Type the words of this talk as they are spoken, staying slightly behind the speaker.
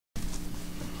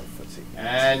emergency.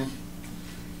 And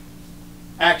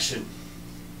action.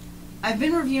 I've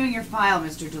been reviewing your file,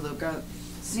 Mr. DeLuca.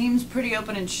 Seems pretty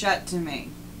open and shut to me.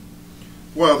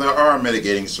 Well, there are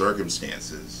mitigating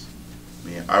circumstances. I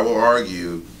mean, I will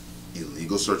argue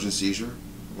illegal search and seizure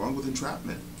along with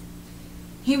entrapment.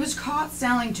 He was caught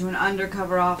selling to an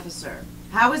undercover officer.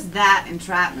 How is that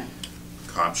entrapment?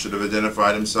 Cop should have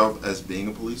identified himself as being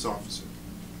a police officer.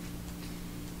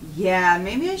 Yeah,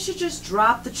 maybe I should just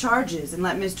drop the charges and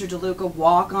let Mr. DeLuca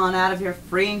walk on out of here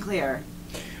free and clear.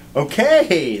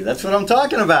 Okay, that's what I'm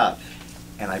talking about.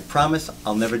 And I promise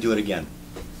I'll never do it again.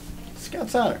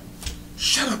 Scout's honor.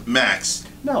 Shut up, Max.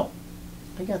 No,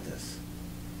 I got this.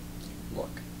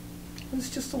 Look, it's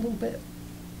just a little bit.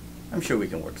 I'm sure we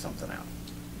can work something out.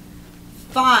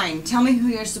 Fine, tell me who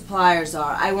your suppliers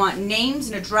are. I want names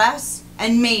and address,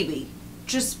 and maybe,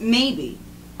 just maybe,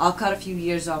 I'll cut a few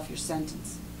years off your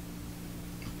sentence.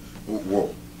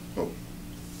 Whoa. Whoa.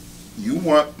 You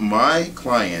want my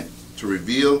client to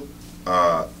reveal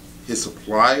his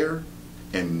supplier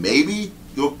and maybe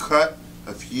you'll cut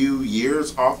a few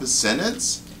years off his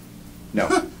sentence?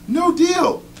 No. No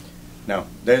deal. No,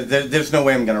 there's no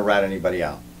way I'm going to rat anybody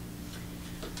out.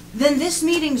 Then this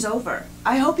meeting's over.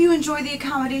 I hope you enjoy the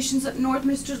accommodations up north,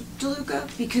 Mr.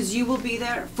 DeLuca, because you will be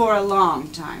there for a long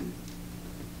time.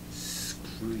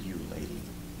 Screw you, lady.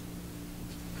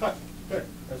 Cut. Good.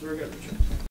 That's very good, Richard.